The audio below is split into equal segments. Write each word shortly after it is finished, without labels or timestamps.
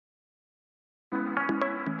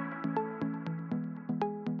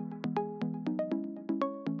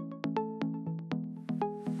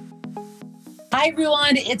Hi,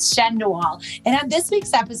 everyone. It's Jen Noel. And on this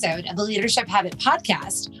week's episode of the Leadership Habit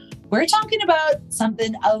Podcast, we're talking about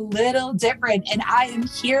something a little different, and I am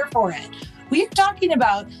here for it. We are talking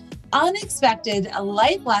about unexpected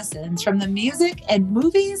life lessons from the music and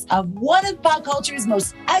movies of one of pop culture's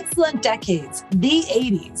most excellent decades, the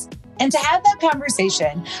 80s. And to have that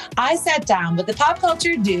conversation, I sat down with the pop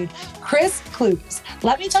culture dude, Chris Clews.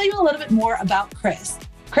 Let me tell you a little bit more about Chris.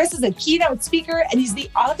 Chris is a keynote speaker, and he's the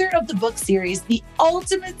author of the book series, The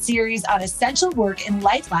Ultimate Series on Essential Work and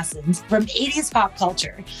Life Lessons from 80s Pop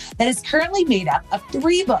Culture, that is currently made up of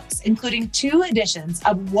 3 books, including 2 editions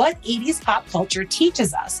of what 80s pop culture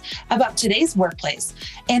teaches us about today's workplace,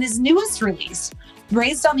 and his newest release,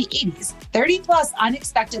 Raised on the 80s, 30 plus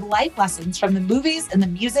unexpected life lessons from the movies and the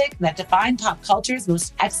music that define pop culture's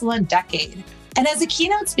most excellent decade. And as a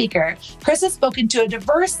keynote speaker, Chris has spoken to a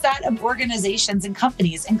diverse set of organizations and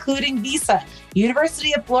companies, including Visa,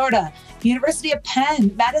 University of Florida, University of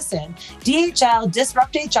Penn Medicine, DHL,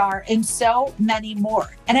 Disrupt HR, and so many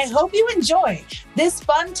more. And I hope you enjoy this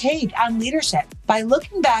fun take on leadership by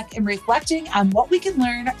looking back and reflecting on what we can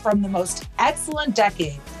learn from the most excellent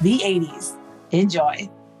decade, the 80s. Enjoy.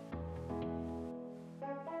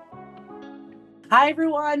 Hi,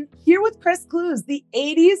 everyone. Here with Chris Clews, the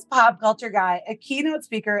 80s pop culture guy, a keynote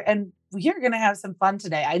speaker, and we're going to have some fun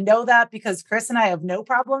today. I know that because Chris and I have no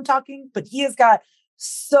problem talking, but he has got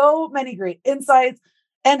so many great insights.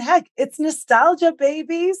 And heck, it's nostalgia,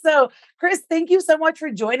 baby. So, Chris, thank you so much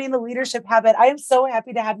for joining the Leadership Habit. I am so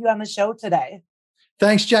happy to have you on the show today.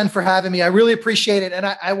 Thanks, Jen, for having me. I really appreciate it. And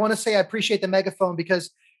I want to say I appreciate the megaphone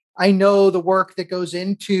because I know the work that goes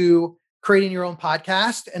into creating your own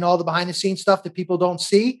podcast and all the behind the scenes stuff that people don't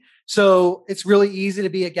see. So it's really easy to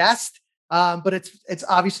be a guest, but it's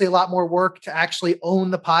obviously a lot more work to actually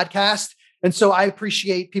own the podcast. And so I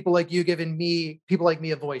appreciate people like you giving people like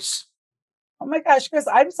me a voice. Oh my gosh, Chris,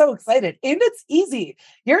 I'm so excited. And it's easy.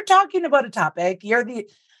 You're talking about a topic. You're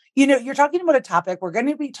talking about a topic. We're going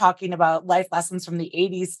to be talking about life lessons from the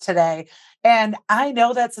 80s today. And I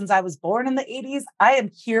know that since I was born in the 80s, I am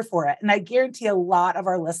here for it. And I guarantee a lot of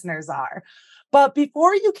our listeners are. But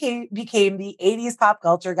before you became the 80s pop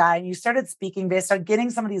culture guy and you started speaking based on getting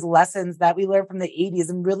some of these lessons that we learned from the 80s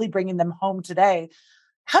and really bringing them home today,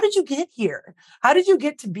 how did you get here? How did you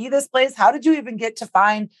get to be this place? How did you even get to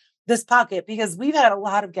find this pocket? Because we've had a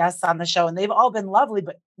lot of guests on the show and they've all been lovely,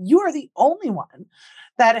 but you are the only one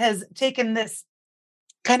that has taken this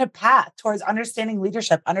kind of path towards understanding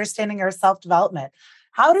leadership, understanding our self-development.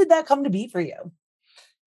 How did that come to be for you?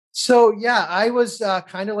 So yeah, I was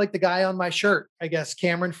kind of like the guy on my shirt, I guess,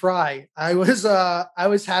 Cameron Fry. I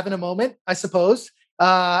was having a moment, I suppose.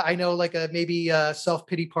 I know like maybe a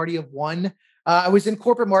self-pity party of one. I was in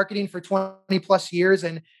corporate marketing for 20 plus years.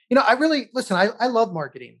 And, I love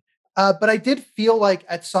marketing. But I did feel like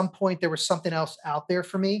at some point there was something else out there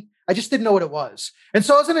for me. I just didn't know what it was. And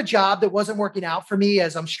so I was in a job that wasn't working out for me,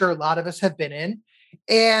 as I'm sure a lot of us have been in.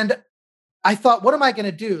 And I thought, what am I going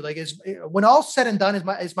to do? Like, when all said and done,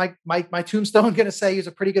 is my tombstone going to say he's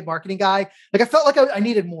a pretty good marketing guy? Like, I felt like I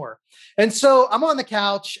needed more. And so I'm on the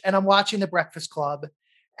couch and I'm watching The Breakfast Club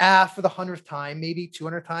for the 100th time, maybe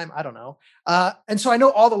 200th time. I don't know. And so I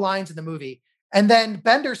know all the lines in the movie. And then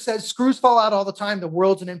Bender says, screws fall out all the time. The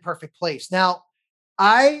world's an imperfect place. Now,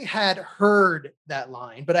 I had heard that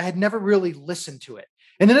line, but I had never really listened to it.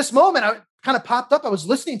 And in this moment, I kind of popped up. I was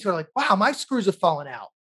listening to it like, wow, my screws have fallen out.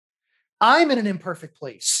 I'm in an imperfect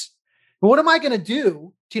place. But what am I going to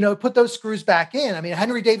do to, put those screws back in? I mean,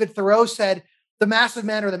 Henry David Thoreau said, the massive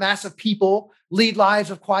men or the massive people lead lives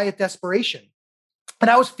of quiet desperation. And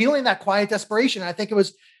I was feeling that quiet desperation. I think it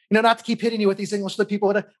was, not to keep hitting you with these English lit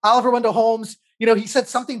people, but Oliver Wendell Holmes, he said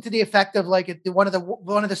something to the effect of like one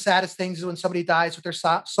of the saddest things is when somebody dies with their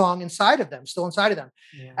song inside of them, still inside of them.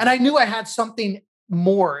 Yeah. And I knew I had something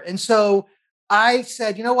more. And so I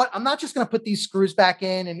said, you know what? I'm not just going to put these screws back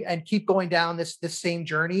in and keep going down this same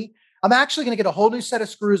journey. I'm actually going to get a whole new set of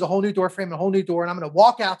screws, a whole new door frame, a whole new door, and I'm going to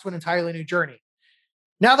walk out to an entirely new journey.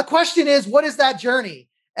 Now, the question is, what is that journey?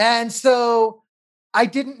 And so I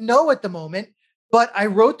didn't know at the moment, but I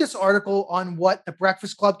wrote this article on what the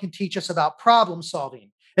Breakfast Club can teach us about problem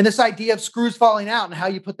solving and this idea of screws falling out and how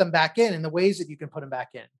you put them back in and the ways that you can put them back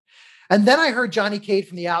in. And then I heard Johnny Cade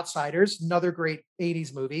from The Outsiders, another great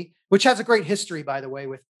 80s movie, which has a great history, by the way,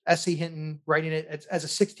 with S.E. Hinton writing it as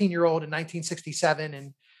a 16-year-old in 1967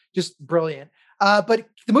 and just brilliant. But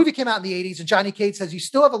the movie came out in the 80s and Johnny Cade says, you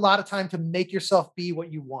still have a lot of time to make yourself be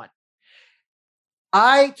what you want.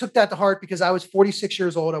 I took that to heart because I was 46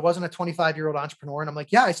 years old. I wasn't a 25-year-old entrepreneur. And I'm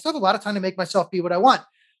like, yeah, I still have a lot of time to make myself be what I want.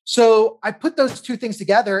 So I put those two things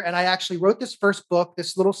together and I actually wrote this first book,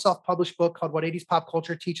 this little self-published book called What 80s Pop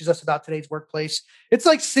Culture Teaches Us About Today's Workplace. It's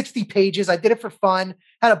like 60 pages. I did it for fun,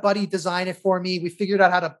 had a buddy design it for me. We figured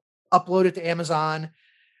out how to upload it to Amazon.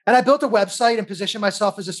 And I built a website and positioned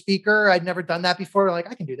myself as a speaker. I'd never done that before. Like,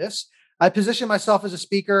 I can do this. I positioned myself as a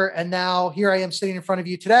speaker. And now here I am sitting in front of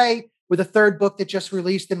you today with a third book that just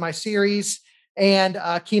released in my series and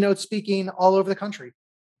keynote speaking all over the country.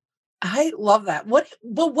 I love that.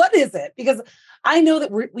 What is it? Because I know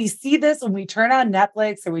that we see this when we turn on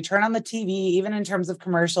Netflix or we turn on the TV, even in terms of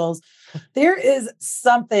commercials. There is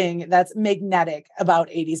something that's magnetic about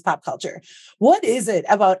 80s pop culture. What is it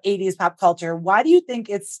about 80s pop culture? Why do you think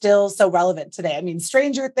it's still so relevant today? I mean,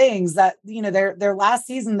 Stranger Things, that, their last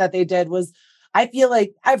season that they did was, I feel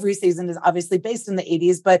like every season is obviously based in the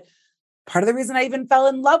 80s, but part of the reason I even fell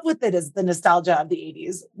in love with it is the nostalgia of the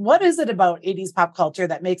 80s. What is it about 80s pop culture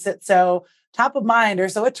that makes it so top of mind or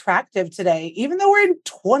so attractive today? Even though we're in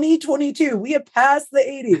 2022, we have passed the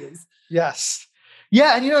 80s. Yes.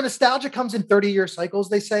 Yeah. And, nostalgia comes in 30-year cycles,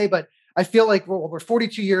 they say, but I feel like we're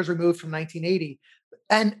 42 years removed from 1980.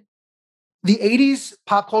 And the 80s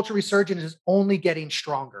pop culture resurgence is only getting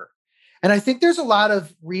stronger. And I think there's a lot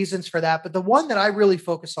of reasons for that. But the one that I really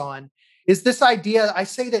focus on is this idea. I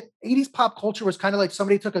say that 80s pop culture was kind of like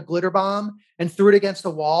somebody took a glitter bomb and threw it against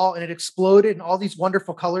a wall and it exploded and all these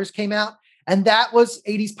wonderful colors came out. And that was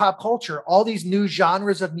 80s pop culture. All these new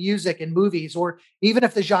genres of music and movies, or even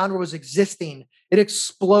if the genre was existing, it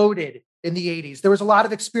exploded in the 80s. There was a lot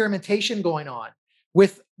of experimentation going on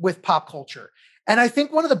with pop culture. And I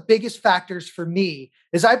think one of the biggest factors for me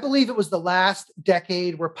is I believe it was the last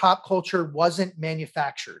decade where pop culture wasn't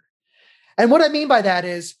manufactured. And what I mean by that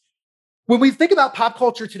is, when we think about pop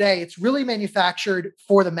culture today, it's really manufactured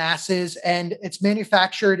for the masses, and it's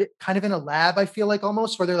manufactured kind of in a lab, I feel like,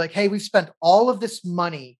 almost, where they're like, hey, we've spent all of this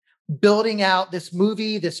money building out this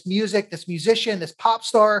movie, this music, this musician, this pop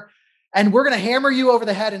star, and we're going to hammer you over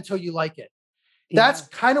the head until you like it. Yeah. That's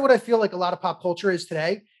kind of what I feel like a lot of pop culture is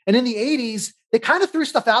today. And in the 80s, they kind of threw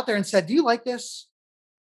stuff out there and said, do you like this?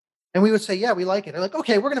 And we would say, yeah, we like it. They're like,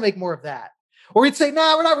 okay, we're going to make more of that. Or we'd say,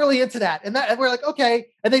 no, we're not really into that. And we're like, okay.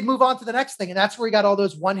 And they'd move on to the next thing. And that's where we got all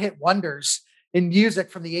those one-hit wonders in music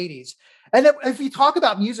from the 80s. And if you talk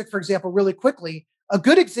about music, for example, really quickly, a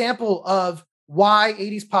good example of why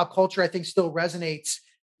 80s pop culture, I think, still resonates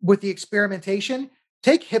with the experimentation,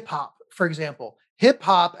 take hip hop, for example. Hip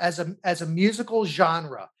hop as a musical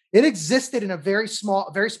genre, it existed in a very small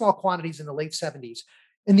quantities in the late 70s.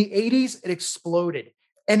 In the 80s, it exploded.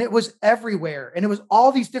 And it was everywhere. And it was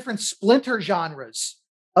all these different splinter genres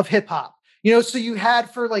of hip hop. So you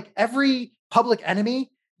had, for like every Public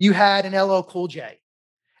Enemy, you had an LL Cool J.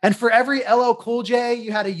 And for every LL Cool J,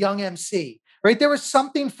 you had a Young MC, right? There was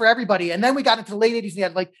something for everybody. And then we got into the late 80s and you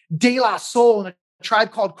had like De La Soul and a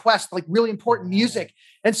Tribe Called Quest, like really important music.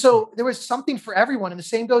 And so there was something for everyone. And the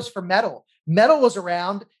same goes for metal. Metal was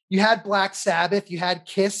around. You had Black Sabbath, you had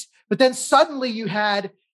Kiss, but then suddenly you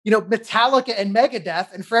had Metallica and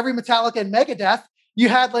Megadeth. And for every Metallica and Megadeth, you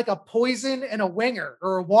had like a Poison and a Winger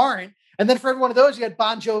or a Warrant. And then for every one of those, you had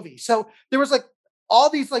Bon Jovi. So there was like all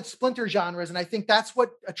these like splinter genres. And I think that's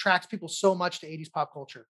what attracts people so much to 80s pop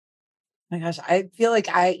culture. My gosh, I feel like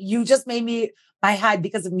you just made my head,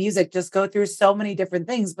 because of music, just go through so many different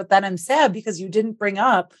things. But then I'm sad because you didn't bring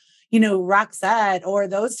up, Roxette or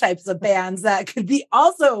those types of bands that could be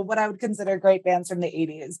also what I would consider great bands from the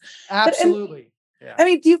 80s. Absolutely. Yeah. I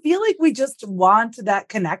mean, do you feel like we just want that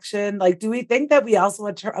connection? Like, do we think that we also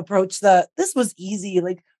want to approach this was easy,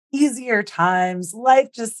 like easier times,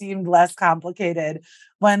 life just seemed less complicated?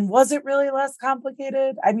 When was it really less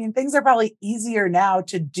complicated? I mean, things are probably easier now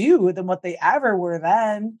to do than what they ever were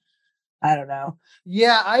then. I don't know.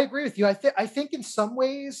 Yeah, I agree with you. I think in some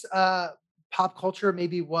ways, pop culture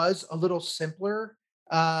maybe was a little simpler.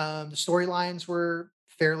 The storylines were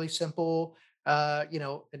fairly simple.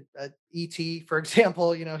 E.T., for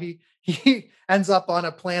example, he ends up on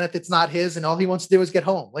a planet that's not his, and all he wants to do is get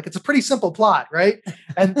home. Like, it's a pretty simple plot, right?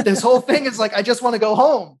 And this whole thing is like, I just want to go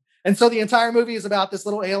home. And so the entire movie is about this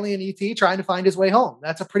little alien E.T. trying to find his way home.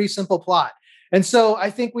 That's a pretty simple plot. And so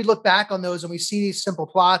I think we look back on those and we see these simple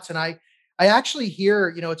plots. And I actually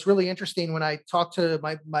hear, it's really interesting when I talk to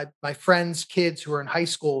my friends' kids who are in high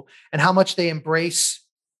school and how much they embrace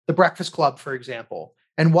The Breakfast Club, for example,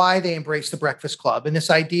 and why they embrace The Breakfast Club. And this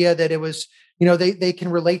idea that it was, they can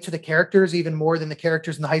relate to the characters even more than the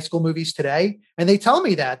characters in the high school movies today. And they tell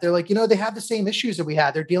me that. They're like, they have the same issues that we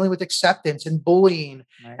had. They're dealing with acceptance and bullying,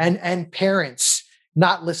 right, and parents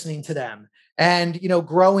not listening to them and,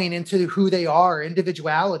 growing into who they are,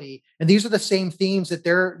 individuality. And these are the same themes that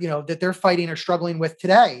they're fighting or struggling with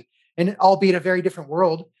today, and albeit a very different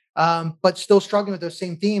world. But still struggling with those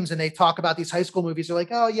same themes. And they talk about these high school movies. They're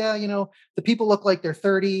like, oh yeah, the people look like they're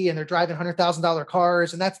 30 and they're driving $100,000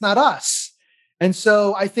 cars, and that's not us. And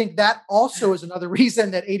so I think that also is another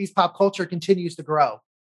reason that 80s pop culture continues to grow.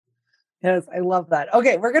 Yes, I love that.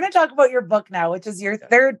 Okay, we're going to talk about your book now, which is your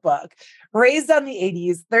third book, Raised on the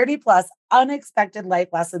 80s, 30 plus unexpected life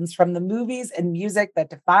lessons from the movies and music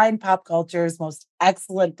that define pop culture's most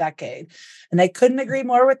excellent decade. And I couldn't agree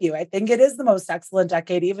more with you. I think it is the most excellent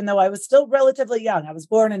decade, even though I was still relatively young. I was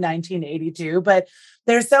born in 1982, but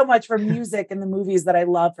there's so much from music and the movies that I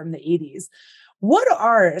love from the 80s. What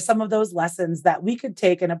are some of those lessons that we could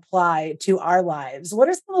take and apply to our lives? What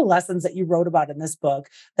are some of the lessons that you wrote about in this book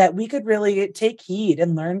that we could really take heed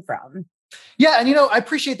and learn from? Yeah. And, I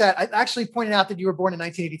appreciate that. I actually pointed out that you were born in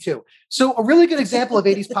 1982. So a really good example of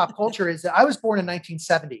 80s pop culture is that I was born in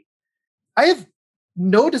 1970. I have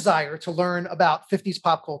no desire to learn about 50s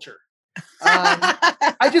pop culture.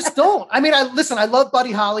 I just don't. I mean, I love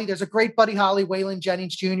Buddy Holly. There's a great Buddy Holly, Waylon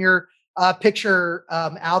Jennings Jr. Picture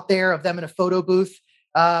out there of them in a photo booth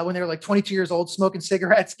when they were like 22 years old, smoking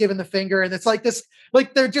cigarettes, giving the finger. And it's like this,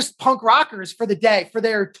 like they're just punk rockers for the day, for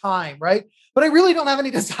their time, right? But I really don't have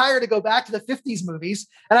any desire to go back to the 50s movies.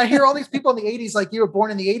 And I hear all these people in the 80s, like you were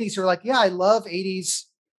born in the 80s, who are like, yeah, I love 80s,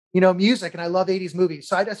 music, and I love 80s movies.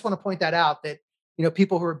 So I just want to point that out, that,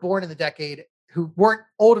 people who were born in the decade who weren't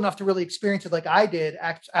old enough to really experience it like I did,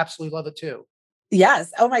 absolutely love it too.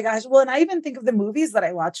 Yes. Oh my gosh. Well, and I even think of the movies that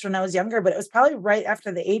I watched when I was younger, but it was probably right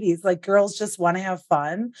after the 80s, like Girls Just Want to Have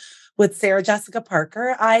Fun with Sarah Jessica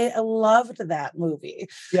Parker. I loved that movie.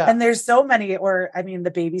 Yeah. And there's so many,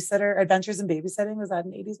 The Babysitter, Adventures in Babysitting, was that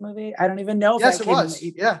an 80s movie? I don't even know if yes, that it came was.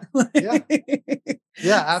 in the 80s. Yeah.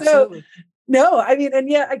 Yeah, absolutely. So, no, I mean, and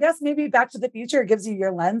yeah, I guess maybe Back to the Future gives you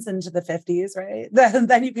your lens into the 50s, right?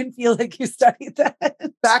 Then you can feel like you studied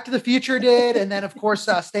that. Back to the Future did. And then, of course,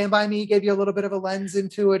 Stand By Me gave you a little bit of a lens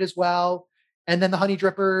into it as well. And then the Honey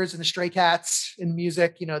Drippers and the Stray Cats in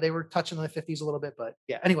music, they were touching on the 50s a little bit. But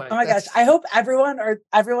yeah, anyway. Oh my gosh. I hope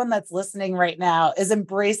everyone that's listening right now is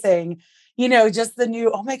embracing, just the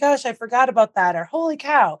new, oh my gosh, I forgot about that, or holy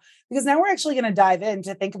cow. Because now we're actually going to dive in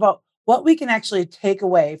to think about what we can actually take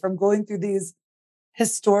away from going through these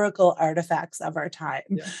historical artifacts of our time.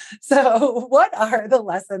 Yeah. So what are the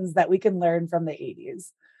lessons that we can learn from the 80s?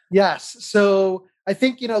 Yes. So I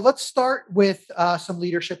think, let's start with some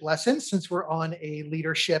leadership lessons, since we're on a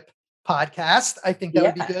leadership podcast. I think that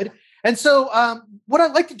would be good. And so what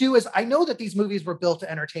I'd like to do is, I know that these movies were built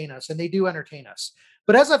to entertain us, and they do entertain us.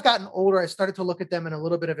 But as I've gotten older, I started to look at them in a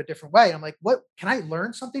little bit of a different way. I'm like, what can I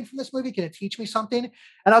learn something from this movie? Can it teach me something?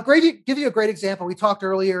 And I'll give you a great example. We talked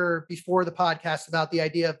earlier before the podcast about the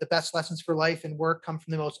idea of the best lessons for life and work come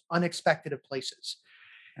from the most unexpected of places.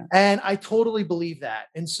 Yeah. And I totally believe that.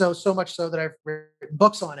 And so much so that I've written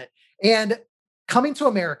books on it. And Coming to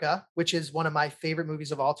America, which is one of my favorite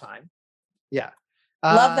movies of all time. Yeah.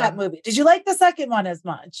 Love that movie. Did you like the second one as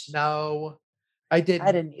much? No. I didn't.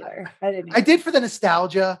 I didn't either. I did for the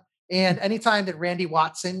nostalgia. And anytime that Randy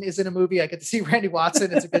Watson is in a movie, I get to see Randy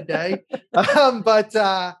Watson. It's a good day.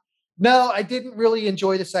 No, I didn't really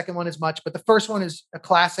enjoy the second one as much. But the first one is a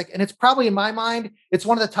classic. And it's probably, in my mind, it's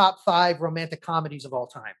one of the top 5 romantic comedies of all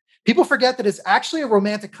time. People forget that it's actually a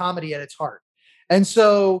romantic comedy at its heart. And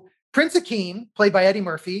so Prince Akeem, played by Eddie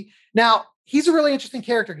Murphy. Now, he's a really interesting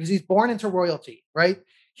character because he's born into royalty, right?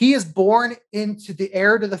 He is born into the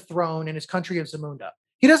heir to the throne in his country of Zamunda.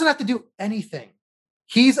 He doesn't have to do anything.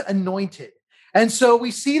 He's anointed. And so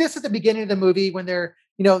we see this at the beginning of the movie when they're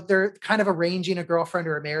kind of arranging a girlfriend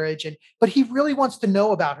or a marriage. But he really wants to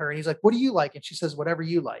know about her. And he's like, what do you like? And she says, whatever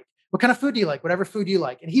you like. What kind of food do you like? Whatever food you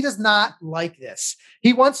like. And he does not like this.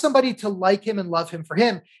 He wants somebody to like him and love him for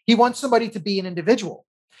him. He wants somebody to be an individual.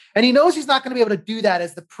 And he knows he's not going to be able to do that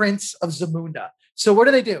as the Prince of Zamunda. So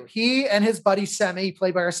what do? He and his buddy Semi,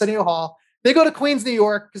 played by Arsenio Hall, they go to Queens, New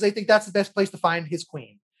York, because they think that's the best place to find his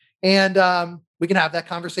queen. And we can have that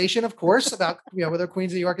conversation, of course, about whether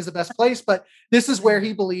Queens, New York is the best place. But this is where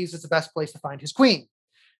he believes it's the best place to find his queen.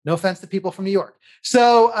 No offense to people from New York.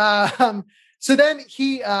 So then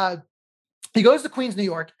he goes to Queens, New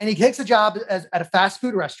York, and he takes a job at a fast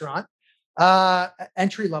food restaurant,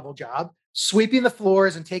 entry-level job, sweeping the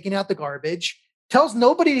floors and taking out the garbage. Tells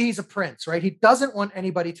nobody he's a prince, right? He doesn't want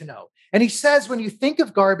anybody to know. And he says, when you think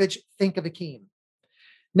of garbage, think of Akeem.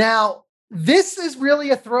 Now, this is really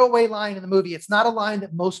a throwaway line in the movie. It's not a line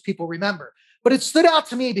that most people remember, but it stood out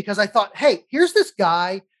to me because I thought, hey, here's this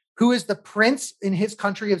guy who is the prince in his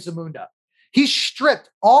country of Zamunda. He stripped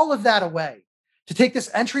all of that away. to take this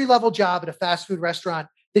entry-level job at a fast food restaurant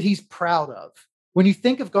that he's proud of. When you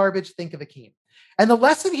think of garbage, think of Akeem. And the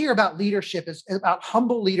lesson here about leadership is about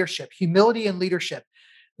humble leadership, humility and leadership,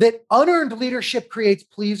 that unearned leadership creates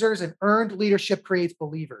pleasers and earned leadership creates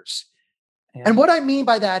believers. Yeah. And what I mean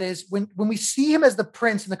by that is when we see him as the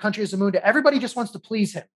prince in the country of Zamunda, everybody just wants to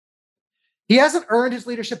please him. He hasn't earned his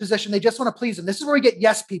leadership position. They just want to please him. This is where we get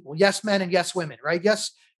yes people, yes men and yes women, right?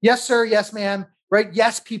 Yes, yes, sir, yes, ma'am, right?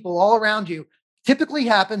 Yes, people all around you. Typically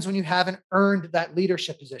happens when you haven't earned that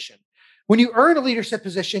leadership position. When you earn a leadership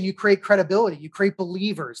position, you create credibility, you create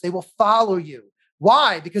believers. They will follow you.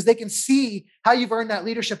 Why? Because they can see how you've earned that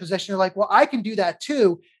leadership position. They're like, well, I can do that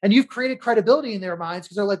too. And you've created credibility in their minds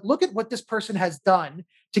because they're like, look at what this person has done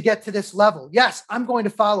to get to this level. Yes, I'm going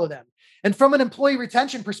to follow them. And from an employee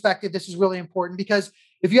retention perspective, this is really important because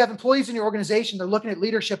if you have employees in your organization, they're looking at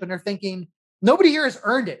leadership and they're thinking, nobody here has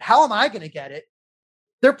earned it. How am I going to get it?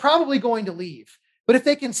 They're probably going to leave. But if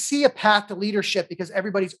they can see a path to leadership because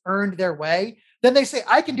everybody's earned their way, then they say,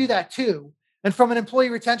 I can do that too. And from an employee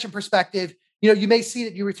retention perspective, you may see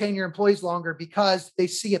that you retain your employees longer because they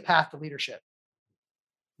see a path to leadership.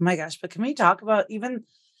 Oh my gosh, but can we talk about even,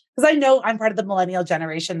 because I know I'm part of the millennial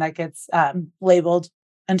generation that gets labeled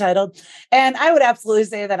entitled. And I would absolutely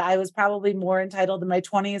say that I was probably more entitled in my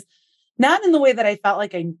 20s, not in the way that I felt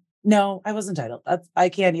like I was entitled. I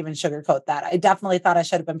can't even sugarcoat that. I definitely thought I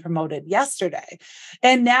should have been promoted yesterday.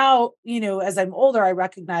 And now, as I'm older, I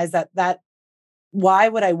recognize that why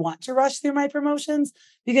would I want to rush through my promotions?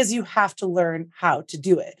 Because you have to learn how to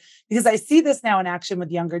do it. Because I see this now in action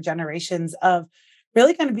with younger generations of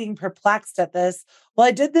really kind of being perplexed at this. Well,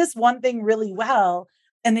 I did this one thing really well,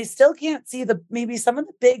 and they still can't see maybe some of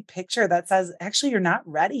the big picture that says, actually, you're not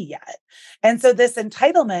ready yet. And so this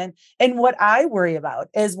entitlement, and what I worry about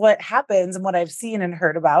is what happens, and what I've seen and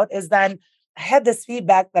heard about is then I had this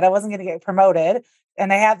feedback that I wasn't going to get promoted,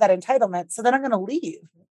 and I had that entitlement. So then I'm going to leave.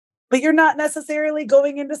 But you're not necessarily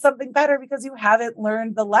going into something better because you haven't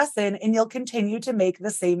learned the lesson, and you'll continue to make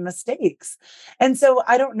the same mistakes. And so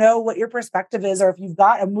I don't know what your perspective is, or if you've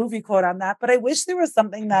got a movie quote on that, but I wish there was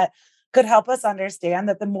something that could help us understand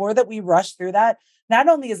that the more that we rush through that, not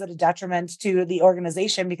only is it a detriment to the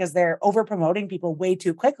organization because they're over promoting people way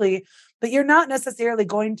too quickly, but you're not necessarily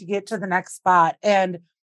going to get to the next spot and,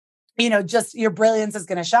 just your brilliance is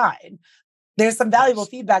going to shine. There's some valuable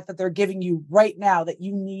feedback that they're giving you right now that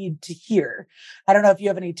you need to hear. I don't know if you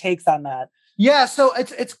have any takes on that. Yeah, so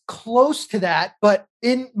it's close to that, but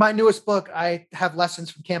in my newest book, I have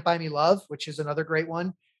lessons from Can't Buy Me Love, which is another great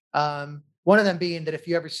one. One of them being that if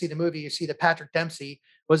you ever see the movie, you see that Patrick Dempsey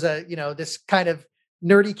was this kind of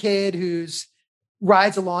nerdy kid who's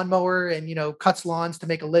rides a lawnmower and, cuts lawns to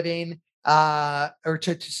make a living, or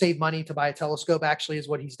to save money to buy a telescope, actually is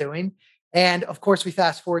what he's doing. And of course, we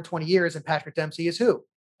fast forward 20 years and Patrick Dempsey is who?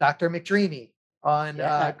 Dr. McDreamy on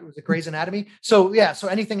was it Grey's Anatomy? So yeah, so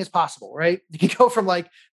anything is possible, right? You can go from like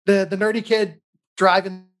the nerdy kid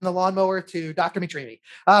driving the lawnmower to Dr. McDreamy.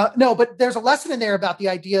 No, but there's a lesson in there about the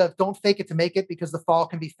idea of don't fake it to make it because the fall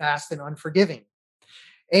can be fast and unforgiving.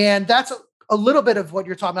 And that's a little bit of what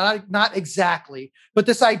you're talking about. Not exactly, but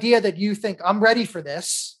this idea that you think I'm ready for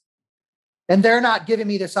this and they're not giving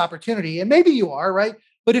me this opportunity. And maybe you are, right?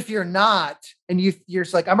 But if you're not, and you're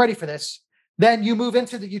just like, I'm ready for this, then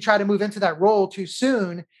you try to move into that role too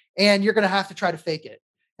soon, and you're going to have to try to fake it.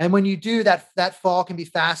 And when you do that fall can be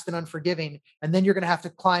fast and unforgiving, and then you're going to have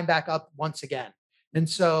to climb back up once again. And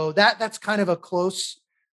so that's kind of a close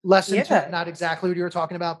lesson to it. Not exactly what you were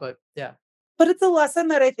talking about, but yeah. But it's a lesson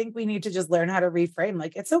that I think we need to just learn how to reframe.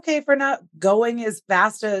 Like, it's okay for not going as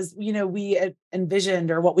fast as, we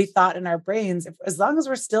envisioned or what we thought in our brains, as long as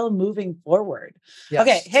we're still moving forward. Yes.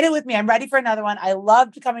 Okay, hit it with me. I'm ready for another one. I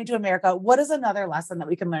loved Coming to America. What is another lesson that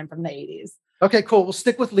we can learn from the 80s? Okay, cool. We'll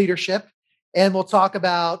stick with leadership and we'll talk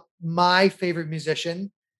about my favorite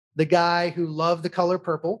musician, the guy who loved the color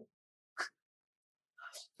purple.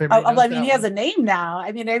 He has a name now.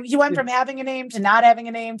 I mean, he went from having a name to not having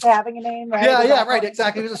a name to having a name. Right? Yeah, right.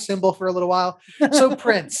 Exactly. He was a symbol for a little while. So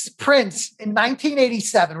Prince in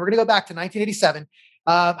 1987, we're going to go back to 1987,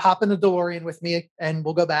 hop in the DeLorean with me and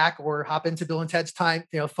we'll go back, or hop into Bill and Ted's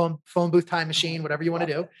phone booth time machine, whatever you want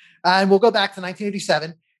to do. And we'll go back to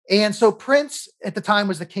 1987. And so Prince at the time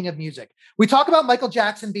was the king of music. We talk about Michael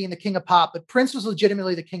Jackson being the king of pop, but Prince was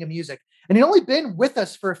legitimately the king of music. And he'd only been with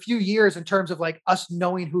us for a few years in terms of like us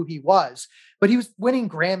knowing who he was, but he was winning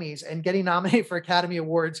Grammys and getting nominated for Academy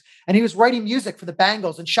Awards. And he was writing music for the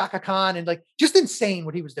Bangles and Shaka Khan and like just insane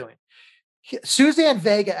what he was doing. Suzanne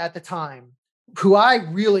Vega at the time, who I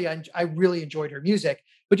really enjoyed her music.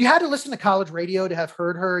 but you had to listen to college radio to have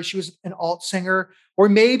heard her. She was an alt singer, or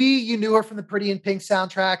maybe you knew her from the Pretty in Pink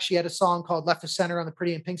soundtrack. She had a song called Left of Center on the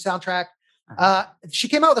Pretty in Pink soundtrack. She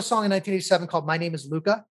came out with a song in 1987 called My Name is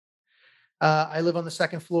Luca. I live on the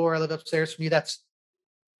second floor. I live upstairs from you. That's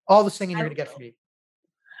all the singing you're going to get from me.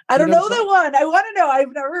 I don't know that one. I want to know.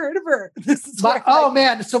 I've never heard of her.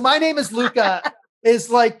 Man. So My Name is Luca is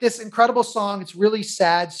like this incredible song. It's really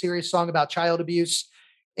sad, serious song about child abuse.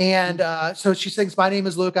 And so she sings, My Name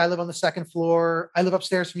is Luca. I live on the second floor. I live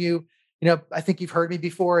upstairs from you. I think you've heard me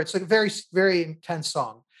before. It's like a very, very intense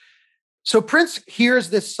song. So Prince hears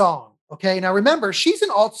this song. Okay. Now remember, she's an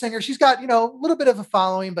alt singer. She's got, a little bit of a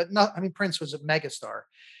following, but Prince was a megastar.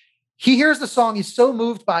 He hears the song. He's so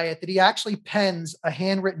moved by it that he actually pens a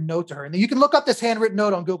handwritten note to her. And you can look up this handwritten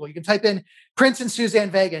note on Google. You can type in Prince and Suzanne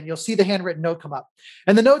Vega, and you'll see the handwritten note come up.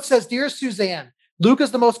 And the note says, Dear Suzanne,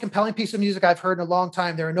 Luca's the most compelling piece of music I've heard in a long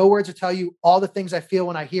time. There are no words to tell you all the things I feel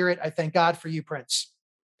when I hear it. I thank God for you, Prince.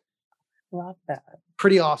 Love that.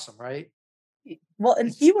 Pretty awesome, right? Well,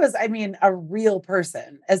 and he was, a real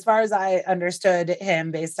person. As far as I understood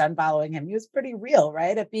him based on following him, he was pretty real,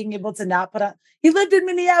 right? At being able to not put on, he lived in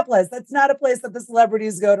Minneapolis. That's not a place that the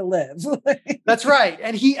celebrities go to live. That's right.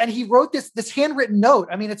 And he wrote this handwritten note.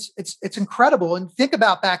 It's incredible. And think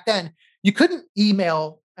about back then, you couldn't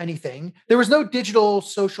email anything. There was no digital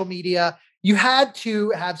social media. You had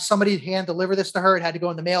to have somebody hand deliver this to her. It had to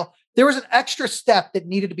go in the mail. There was an extra step that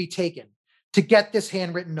needed to be taken to get this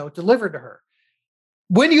handwritten note delivered to her.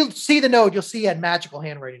 When you see the note, you'll see he had magical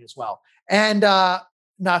handwriting as well. And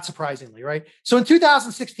not surprisingly, right? So in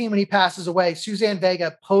 2016, when he passes away, Suzanne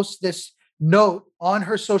Vega posts this note on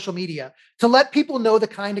her social media to let people know the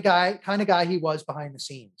kind of guy he was behind the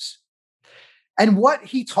scenes. And what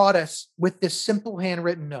he taught us with this simple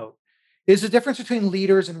handwritten note is the difference between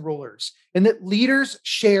leaders and rulers, in that leaders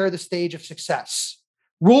share the stage of success.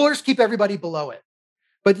 Rulers keep everybody below it,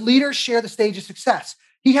 but leaders share the stage of success.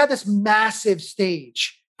 He had this massive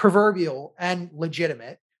stage, proverbial and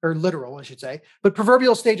legitimate, or literal, I should say, but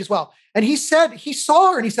proverbial stage as well. And he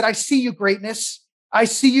saw her and he said, I see you, greatness. I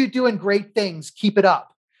see you doing great things. Keep it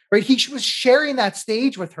up. Right? He was sharing that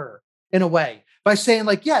stage with her in a way by saying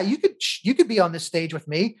like, yeah, you could be on this stage with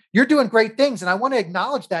me. You're doing great things. And I want to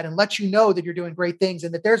acknowledge that and let you know that you're doing great things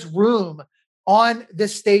and that there's room on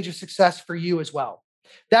this stage of success for you as well.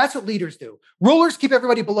 That's what leaders do. Rulers keep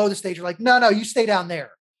everybody below the stage. You're like, no, you stay down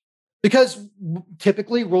there. Because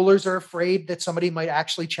typically rulers are afraid that somebody might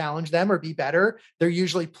actually challenge them or be better. They're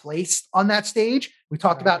usually placed on that stage. We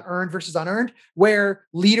talked about earned versus unearned, where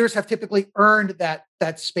leaders have typically earned that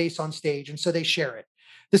space on stage. And so they share it.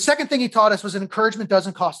 The second thing he taught us was that encouragement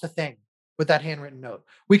doesn't cost a thing with that handwritten note.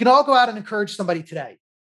 We can all go out and encourage somebody today.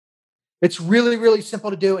 It's really, really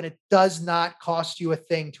simple to do, and it does not cost you a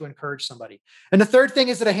thing to encourage somebody. And the third thing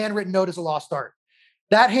is that a handwritten note is a lost art.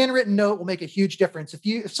 That handwritten note will make a huge difference.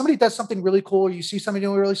 If somebody does something really cool, or you see somebody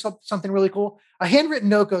doing something really cool, a handwritten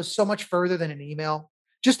note goes so much further than an email.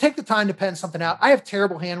 Just take the time to pen something out. I have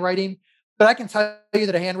terrible handwriting, but I can tell you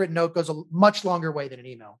that a handwritten note goes a much longer way than an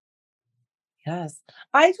email. Yes.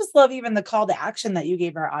 I just love even the call to action that you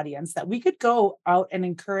gave our audience, that we could go out and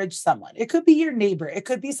encourage someone. It could be your neighbor. It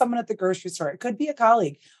could be someone at the grocery store. It could be a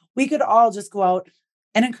colleague. We could all just go out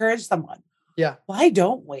and encourage someone. Yeah. Why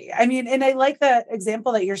don't we? And I like that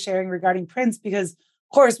example that you're sharing regarding Prince, because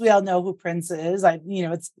of course we all know who Prince is.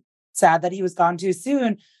 It's sad that he was gone too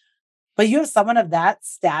soon, but you have someone of that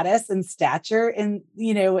status and stature and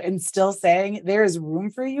still saying there is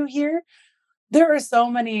room for you here. There are so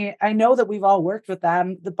many, I know that we've all worked with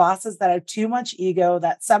them, the bosses that have too much ego,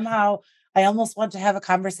 that somehow I almost want to have a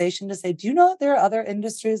conversation to say, do you know that there are other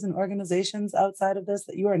industries and organizations outside of this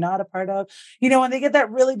that you are not a part of? When they get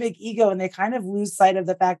that really big ego and they kind of lose sight of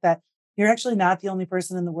the fact that you're actually not the only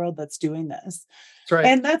person in the world that's doing this. That's right.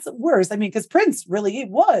 And that's worse. Because Prince really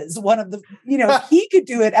was one of the, he could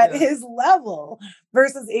do it at his level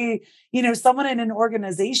versus someone in an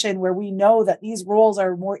organization where we know that these roles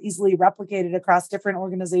are more easily replicated across different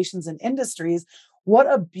organizations and industries.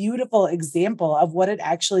 What a beautiful example of what it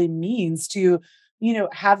actually means to,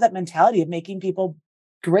 have that mentality of making people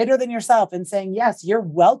greater than yourself and saying, yes, you're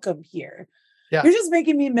welcome here. Yeah. You're just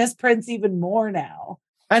making me miss Prince even more now.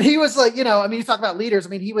 And he was like, you talk about leaders.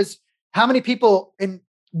 He was, how many people in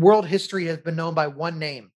world history have been known by one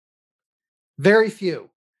name? Very few.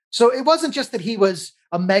 So it wasn't just that he was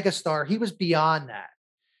a megastar. He was beyond that.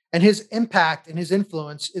 And his impact and his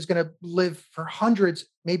influence is going to live for hundreds,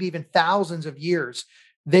 maybe even thousands of years.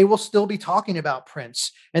 They will still be talking about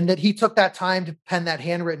Prince, and that he took that time to pen that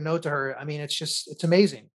handwritten note to her. It's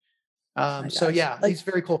amazing. My So gosh. yeah, he's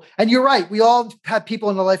very cool. And you're right. We all have people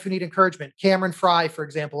in our life who need encouragement. Cameron Fry, for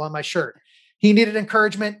example, on my shirt, he needed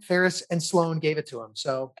encouragement. Ferris and Sloan gave it to him.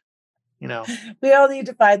 So, you know, we all need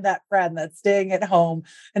to find that friend that's staying at home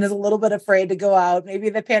and is a little bit afraid to go out. Maybe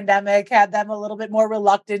the pandemic had them a little bit more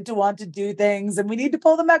reluctant to want to do things, and we need to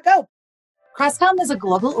pull them back out. Crestcom is a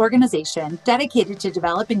global organization dedicated to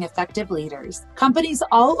developing effective leaders. Companies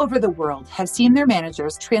all over the world have seen their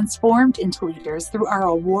managers transformed into leaders through our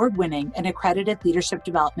award-winning and accredited leadership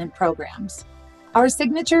development programs. Our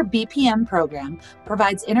signature BPM program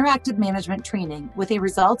provides interactive management training with a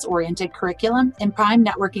results-oriented curriculum and prime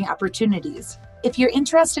networking opportunities. If you're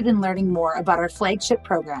interested in learning more about our flagship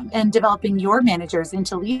program and developing your managers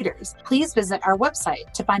into leaders, please visit our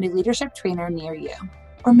website to find a leadership trainer near you.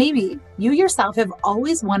 Or maybe you yourself have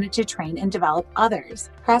always wanted to train and develop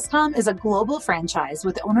others. Crestcom is a global franchise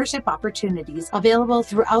with ownership opportunities available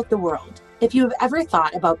throughout the world. If you have ever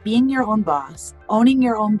thought about being your own boss, owning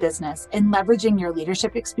your own business, and leveraging your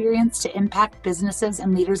leadership experience to impact businesses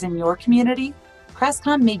and leaders in your community,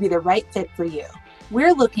 Crestcom may be the right fit for you.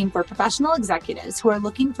 We're looking for professional executives who are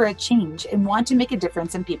looking for a change and want to make a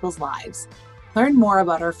difference in people's lives. Learn more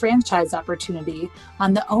about our franchise opportunity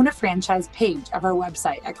on the Own a Franchise page of our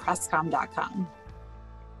website at crestcom.com.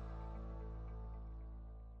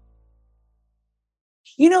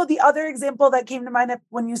 You know, the other example that came to mind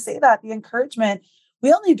when you say that, the encouragement,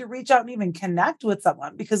 we all need to reach out and even connect with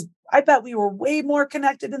someone, because I bet we were way more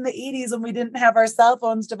connected in the 80s when we didn't have our cell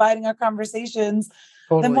phones dividing our conversations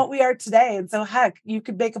than what we are today. And so, heck, you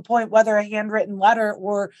could make a point, whether a handwritten letter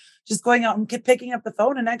or just going out and picking up the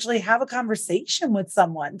phone and actually have a conversation with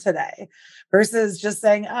someone today versus just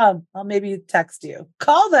saying, oh, I'll maybe text you.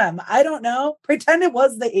 Call them. I don't know. Pretend it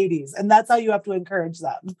was the 80s. And that's how you have to encourage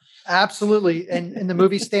them. Absolutely. And in the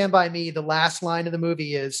movie Stand By Me, the last line of the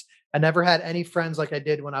movie is, I never had any friends like I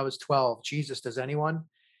did when I was 12. Jesus, does anyone?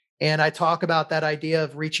 And I talk about that idea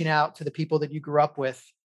of reaching out to the people that you grew up with,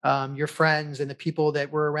 your friends and the people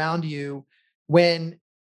that were around you when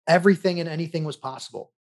everything and anything was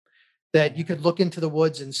possible. That you could look into the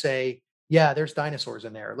woods and say, yeah, there's dinosaurs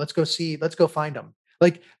in there. Let's go find them.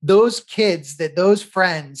 Like those kids, those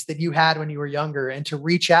friends that you had when you were younger, and to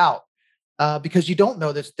reach out because you don't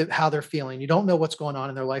know how they're feeling. You don't know what's going on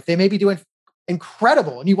in their life. They may be doing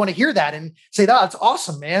incredible and you want to hear that and say, oh, that's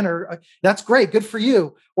awesome, man, or that's great, good for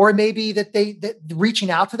you. Or it may be that that reaching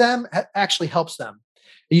out to them actually helps them.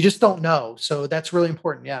 You just don't know. So that's really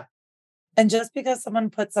important. Yeah. And just because someone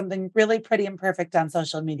puts something really pretty and perfect on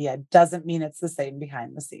social media doesn't mean it's the same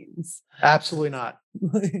behind the scenes. Absolutely not.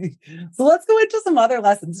 So let's go into some other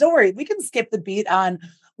lessons. Don't worry, we can skip the beat on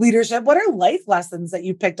leadership. What are life lessons that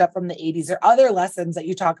you picked up from the 80s or other lessons that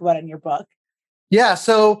you talk about in your book? Yeah.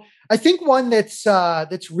 So I think one that's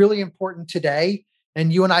really important today,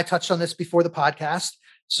 and you and I touched on this before the podcast.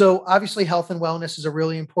 So obviously health and wellness is a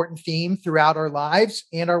really important theme throughout our lives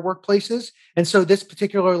and our workplaces. And so this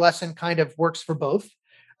particular lesson kind of works for both.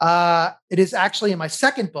 It is actually in my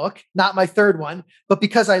second book, not my third one, but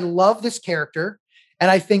because I love this character and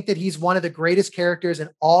I think that he's one of the greatest characters in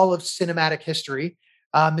all of cinematic history,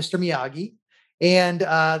 Mr. Miyagi. And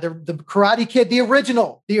the Karate Kid, the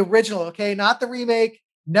original, okay, not the remake,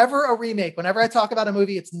 never a remake. Whenever I talk about a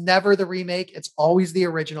movie, it's never the remake. It's always the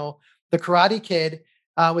original, the Karate Kid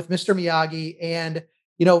with Mr. Miyagi. And,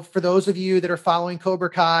 you know, for those of you that are following Cobra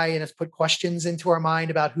Kai and has put questions into our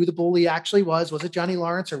mind about who the bully actually was it Johnny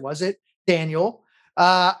Lawrence or was it Daniel?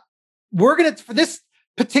 We're going to, for this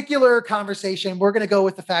particular conversation, we're going to go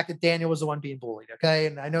with the fact that Daniel was the one being bullied. Okay.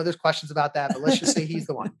 And I know there's questions about that, but let's just say he's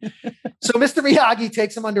the one. So Mr. Miyagi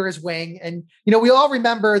takes him under his wing. And, you know, we all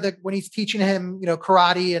remember that when he's teaching him, you know,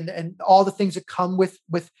 karate and all the things that come with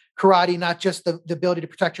karate, not just the ability to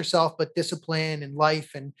protect yourself, but discipline and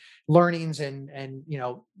life and learnings and, you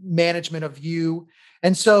know, management of you.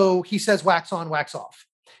 And so he says, wax on, wax off.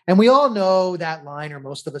 And we all know that line, or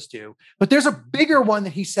most of us do, but there's a bigger one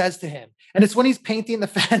that he says to him. And it's when he's painting the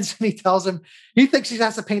fence and he tells him, he thinks he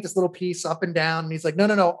has to paint this little piece up and down. And he's like,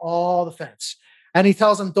 no, all the fence. And he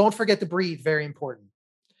tells him, don't forget to breathe. Very important.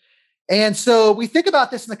 And so we think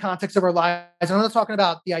about this in the context of our lives. And I'm not talking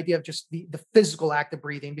about the idea of just the physical act of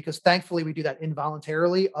breathing, because thankfully we do that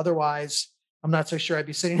involuntarily. Otherwise, I'm not so sure I'd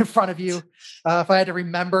be sitting in front of you if I had to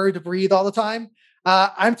remember to breathe all the time.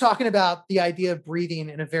 I'm talking about the idea of breathing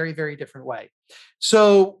in a very, very different way.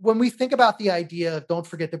 So when we think about the idea of don't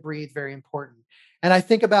forget to breathe, very important. And I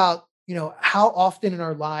think about, you know, how often in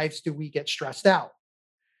our lives do we get stressed out?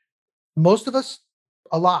 Most of us,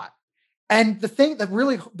 a lot. And the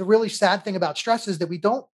really sad thing about stress is that we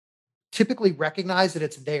don't typically recognize that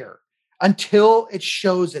it's there until it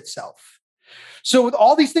shows itself. So with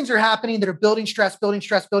all these things are happening that are building stress, building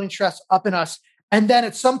stress, building stress up in us. And then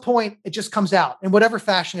at some point it just comes out in whatever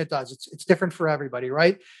fashion it does. It's different for everybody,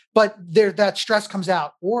 right? But there, that stress comes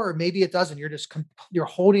out, or maybe it doesn't. You're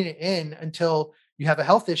holding it in until you have a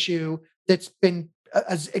health issue that's been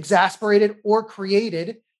exasperated or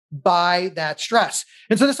created by that stress.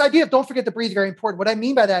 And so this idea of don't forget to breathe is very important. What I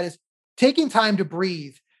mean by that is taking time to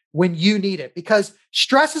breathe when you need it, because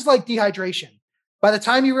stress is like dehydration. By the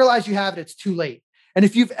time you realize you have it, it's too late. And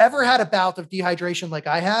if you've ever had a bout of dehydration like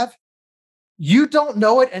I have, you don't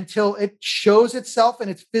know it until it shows itself in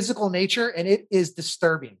its physical nature, and it is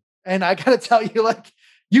disturbing. And I got to tell you, like,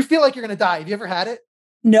 you feel like you're going to die. Have you ever had it?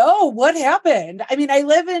 No, what happened? I mean, I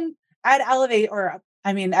live at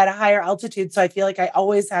at a higher altitude. So I feel like I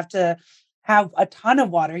always have to have a ton of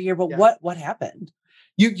water here. But Yeah. what happened?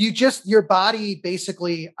 Your body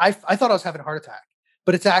basically, I thought I was having a heart attack,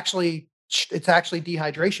 but it's actually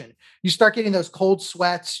dehydration. You start getting those cold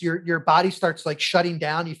sweats, your body starts like shutting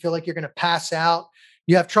down. You feel like you're going to pass out.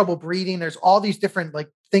 You have trouble breathing. There's all these different like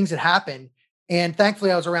things that happen. And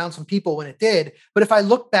thankfully I was around some people when it did. But if I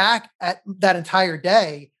look back at that entire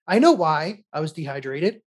day, I know why I was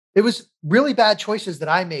dehydrated. It was really bad choices that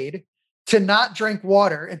I made to not drink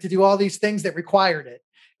water and to do all these things that required it.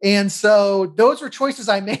 And so those were choices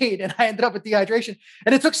I made, and I ended up with dehydration.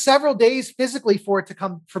 And it took several days physically for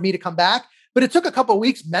me to come back, but it took a couple of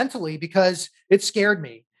weeks mentally because it scared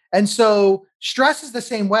me. And so stress is the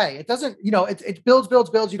same way. It doesn't, it builds, builds,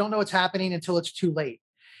 builds. You don't know what's happening until it's too late.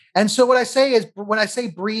 And so what I say is, when I say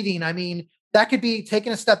breathing, I mean, that could be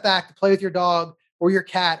taking a step back to play with your dog or your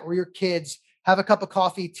cat or your kids, have a cup of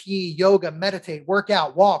coffee, tea, yoga, meditate, work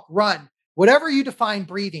out, walk, run, whatever you define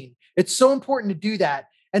breathing. It's so important to do that.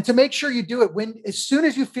 And to make sure you do it as soon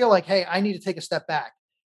as you feel like, hey, I need to take a step back.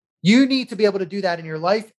 You need to be able to do that in your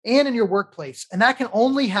life and in your workplace. And that can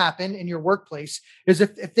only happen in your workplace is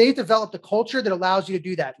if they developed a culture that allows you to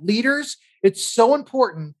do that. Leaders, it's so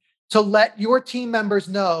important to let your team members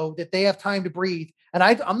know that they have time to breathe. And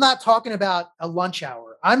I'm not talking about a lunch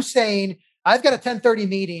hour. I'm saying I've got a 10:30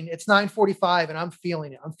 meeting. It's 9:45 and I'm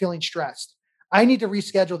feeling it. I'm feeling stressed. I need to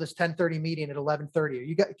reschedule this 10:30 meeting at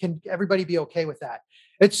 11:30. Can everybody be okay with that?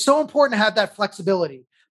 It's so important to have that flexibility.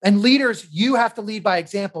 And leaders, you have to lead by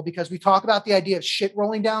example, because we talk about the idea of shit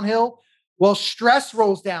rolling downhill. Well, stress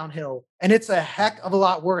rolls downhill, and it's a heck of a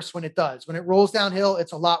lot worse when it does. When it rolls downhill,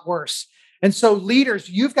 it's a lot worse. And so leaders,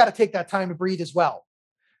 you've got to take that time to breathe as well.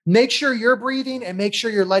 Make sure you're breathing and make sure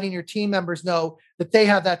you're letting your team members know that they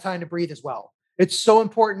have that time to breathe as well. It's so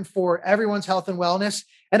important for everyone's health and wellness.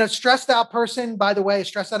 And a stressed out person, by the way, a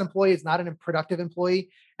stressed out employee is not a productive employee,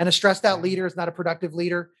 and a stressed out leader is not a productive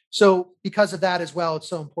leader. So because of that as well, it's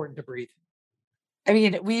so important to breathe. I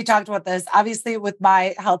mean, we talked about this obviously with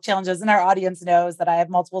my health challenges, and our audience knows that I have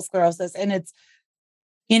multiple sclerosis, and it's,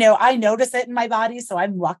 I notice it in my body. So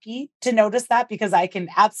I'm lucky to notice that, because I can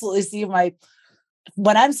absolutely see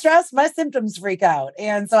when I'm stressed, my symptoms freak out.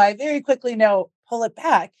 And so I very quickly know, pull it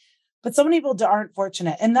back. But so many people aren't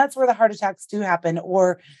fortunate. And that's where the heart attacks do happen,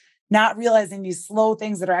 or not realizing these slow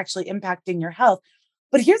things that are actually impacting your health.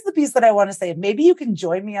 But here's the piece that I want to say. Maybe you can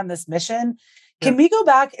join me on this mission. Can we go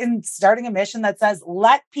back and starting a mission that says,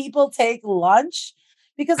 let people take lunch?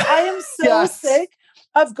 Because I am so sick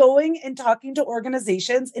of going and talking to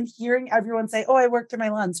organizations and hearing everyone say, oh, I worked through my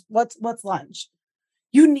lunch. What's lunch?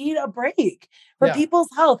 You need a break for people's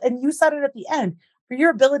health. And you said it at the end. For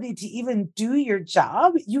your ability to even do your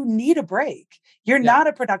job, you need a break. You're not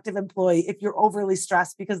a productive employee if you're overly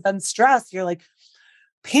stressed, because then stress, you're like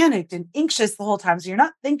panicked and anxious the whole time. So you're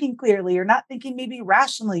not thinking clearly. You're not thinking maybe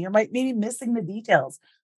rationally. You're maybe missing the details.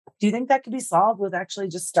 Do you think that could be solved with actually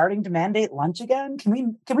just starting to mandate lunch again?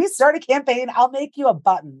 Can we start a campaign? I'll make you a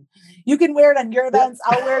button. You can wear it on your events.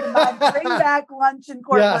 I'll wear it on mine. Bring back lunch in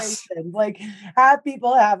corporations. Like, have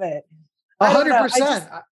people have it.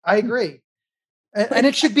 100%. I agree. And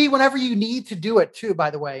it should be whenever you need to do it too, by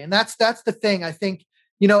the way. And that's the thing, I think,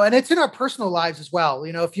 and it's in our personal lives as well.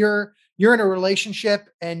 If you're in a relationship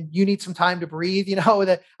and you need some time to breathe,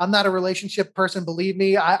 that I'm not a relationship person. Believe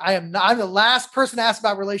me, I'm the last person to ask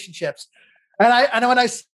about relationships. And I know when I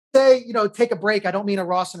say, take a break, I don't mean a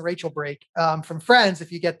Ross and Rachel break from Friends.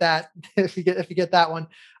 If you get that, if you get that one,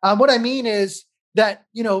 what I mean is that,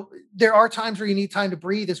 there are times where you need time to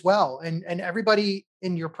breathe as well. And everybody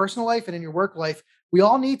in your personal life and in your work life, we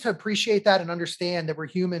all need to appreciate that and understand that we're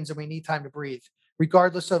humans and we need time to breathe,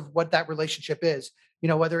 regardless of what that relationship is.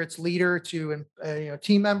 Whether it's leader to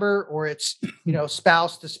team member, or it's,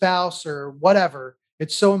 spouse to spouse, or whatever.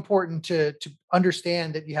 It's so important to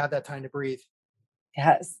understand that you have that time to breathe.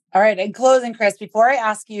 Yes. All right. In closing, Chris, before I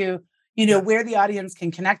ask you where the audience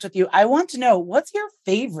can connect with you. I want to know, what's your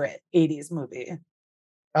favorite 80s movie?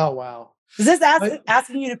 Oh, wow. Is this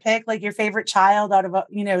asking you to pick like your favorite child out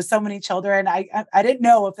of, so many children? I didn't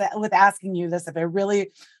know if that, with asking you this, if it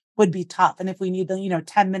really would be tough. And if we need the,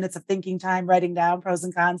 10 minutes of thinking time, writing down pros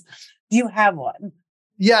and cons, do you have one?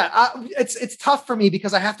 Yeah, it's tough for me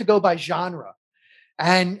because I have to go by genre.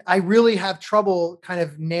 And I really have trouble kind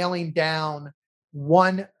of nailing down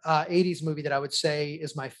one 80s movie that I would say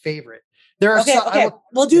is my favorite. There are okay.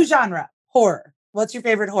 We'll do genre. Horror. What's your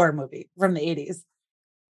favorite horror movie from the 80s?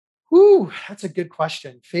 Ooh, that's a good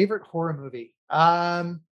question. Favorite horror movie.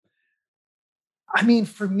 I mean,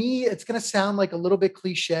 for me, it's going to sound like a little bit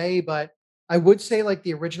cliche, but I would say like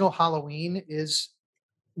the original Halloween is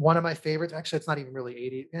one of my favorites. Actually, it's not even really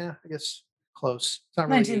 80s. Yeah, I guess close. It's not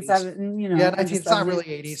really 80s. 1970, Yeah, 19, it's not really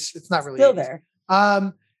 80s. It's not really still 80s.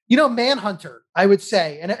 There. Manhunter, I would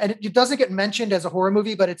say, and it doesn't get mentioned as a horror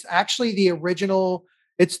movie, but it's actually the original.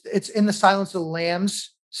 It's in the Silence of the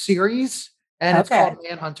Lambs series, and it's called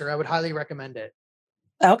Manhunter. I would highly recommend it.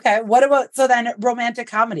 Okay. What about, so then romantic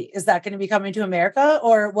comedy? Is that going to be coming to America,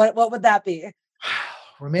 or what would that be?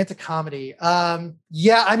 Romantic comedy.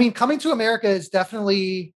 Yeah, I mean, Coming to America is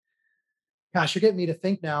definitely, gosh, you're getting me to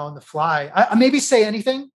think now on the fly. I maybe Say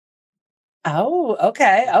Anything. Oh,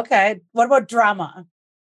 okay. Okay. What about drama?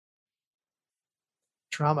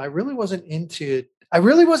 Drama. I really wasn't into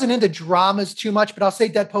dramas too much, but I'll say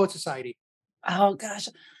Dead Poet Society. Oh gosh.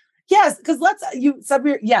 Yes, because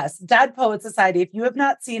yes, Dead Poet Society. If you have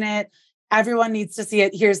not seen it, everyone needs to see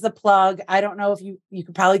it. Here's the plug. I don't know if you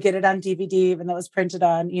could probably get it on DVD, even though it was printed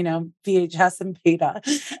on, VHS and beta.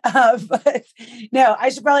 But no, I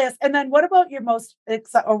should probably ask. And then what about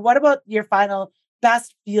what about your final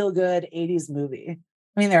best feel good 80s movie?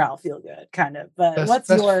 I mean, they're all feel good kind of, but what's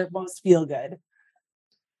your most feel good?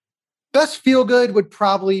 Best feel good would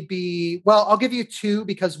probably be, well, I'll give you two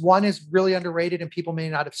because one is really underrated and people may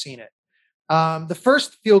not have seen it. The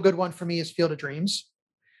first feel good one for me is Field of Dreams.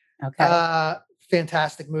 Okay.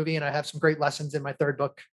 Fantastic movie. And I have some great lessons in my third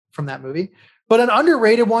book from that movie. But an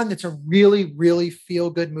underrated one that's a really, really feel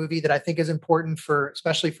good movie that I think is important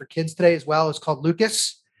especially for kids today as well, is called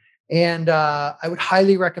Lucas. And I would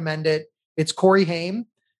highly recommend it. It's Corey Haim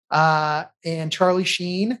and Charlie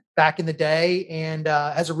Sheen back in the day, and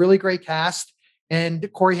has a really great cast.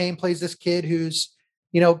 And Corey Haim plays this kid who's,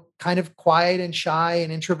 kind of quiet and shy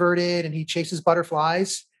and introverted, and he chases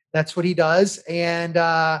butterflies. That's what he does. And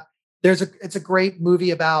it's a great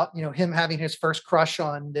movie about, him having his first crush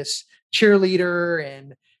on this cheerleader,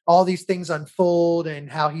 and all these things unfold,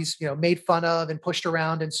 and how he's, made fun of and pushed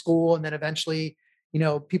around in school. And then eventually,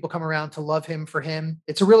 people come around to love him for him.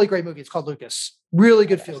 It's a really great movie. It's called Lucas. Really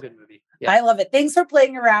good feel-good movie. Yeah. I love it. Thanks for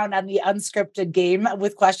playing around on the unscripted game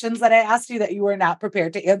with questions that I asked you that you were not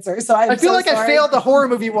prepared to answer. So I feel like I failed the horror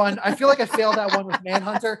movie one. I feel like I failed that one with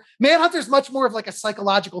Manhunter. Manhunter's much more of like a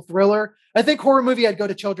psychological thriller. I think horror movie, I'd go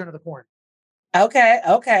to Children of the Corn. Okay.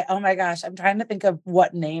 Oh my gosh. I'm trying to think of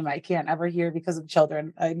what name I can't ever hear because of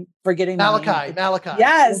children. I'm forgetting Malachi.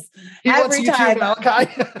 Yes. Every time. Malachi.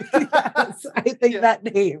 Yes, I think that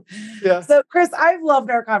name. Yeah. So Chris, I've loved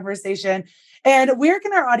our conversation. And where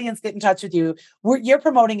can our audience get in touch with you? You're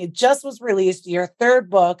promoting, it just was released, your third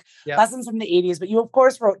book, Lessons from the 80s, but you of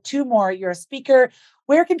course wrote two more. You're a speaker.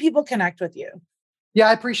 Where can people connect with you? Yeah,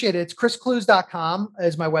 I appreciate it. It's chrisclews.com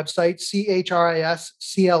is my website,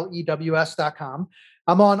 CHRISCLEWS.com.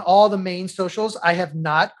 I'm on all the main socials. I have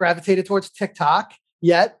not gravitated towards TikTok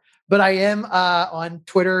yet, but I am on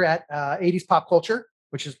Twitter at 80s Pop Culture,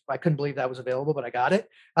 which is, I couldn't believe that was available, but I got it.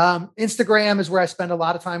 Instagram is where I spend a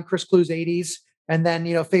lot of time, Chris Clews 80s. And then,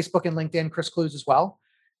 Facebook and LinkedIn, Chris Clews as well.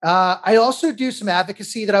 I also do some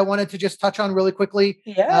advocacy that I wanted to just touch on really quickly.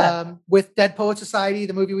 With Dead Poet Society,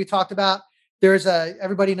 the movie we talked about.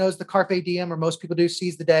 Everybody knows the Carpe Diem, or most people do,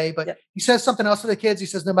 seize the day, but he says something else to the kids. He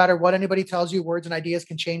says, no matter what anybody tells you, words and ideas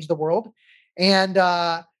can change the world. And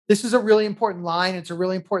this is a really important line. It's a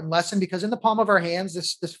really important lesson because in the palm of our hands,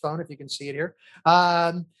 this phone, if you can see it here,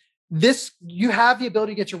 you have the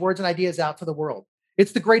ability to get your words and ideas out to the world.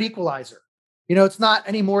 It's the great equalizer. It's not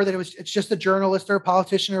anymore that it's just a journalist or a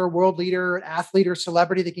politician or a world leader, or an athlete or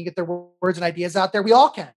celebrity that can get their words and ideas out there. We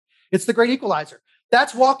all can. It's the great equalizer.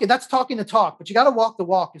 That's talking the talk, but you got to walk the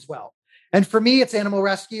walk as well. And for me, it's animal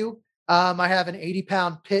rescue. I have an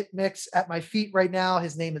 80-pound pit mix at my feet right now.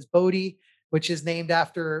 His name is Bodie, which is named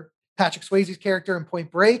after Patrick Swayze's character in Point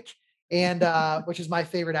Break, and which is my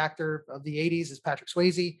favorite actor of the 80s is Patrick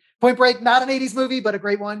Swayze. Point Break, not an 80s movie, but a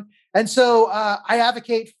great one. And so I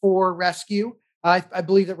advocate for rescue. I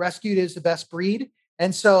believe that rescued is the best breed.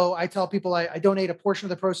 And so I tell people I donate a portion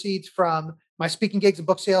of the proceeds from my speaking gigs and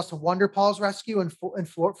book sales to Wonder Paul's rescue in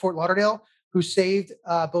Fort Lauderdale, who saved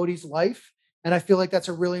Bodhi's life. And I feel like that's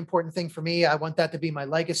a really important thing for me. I want that to be my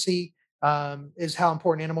legacy, is how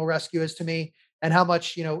important animal rescue is to me, and how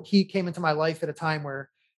much, he came into my life at a time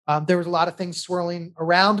where there was a lot of things swirling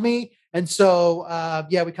around me. And so,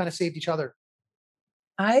 we kind of saved each other.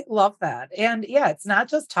 I love that. And yeah, it's not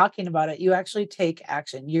just talking about it. You actually take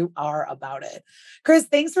action. You are about it. Chris,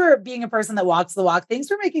 thanks for being a person that walks the walk. Thanks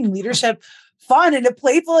for making leadership fun in a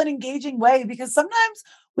playful and engaging way, because sometimes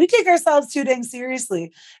we take ourselves too dang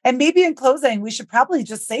seriously. And maybe in closing, we should probably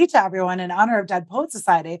just say to everyone, in honor of Dead Poet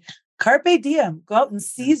Society, Carpe diem, go out and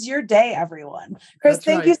seize your day, everyone. Chris,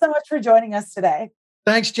 thank you so much for joining us today.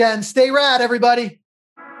 Thanks, Jen. Stay rad, everybody.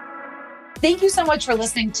 Thank you so much for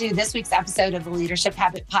listening to this week's episode of the Leadership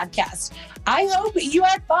Habit Podcast. I hope you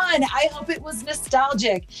had fun. I hope it was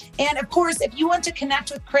nostalgic. And of course, if you want to connect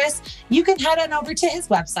with Chris, you can head on over to his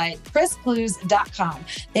website, chrisclews.com.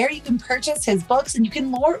 There you can purchase his books and you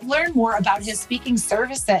can learn more about his speaking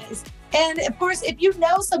services. And of course, if you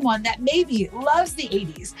know someone that maybe loves the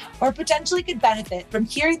 80s or potentially could benefit from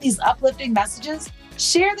hearing these uplifting messages,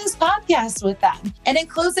 share this podcast with them. And in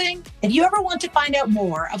closing, if you ever want to find out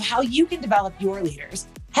more of how you can develop your leaders,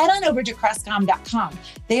 head on over to crestcom.com.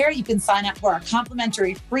 There you can sign up for our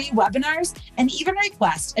complimentary free webinars and even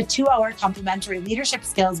request a 2-hour complimentary leadership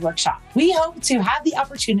skills workshop. We hope to have the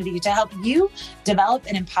opportunity to help you develop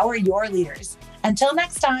and empower your leaders. Until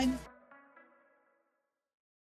next time.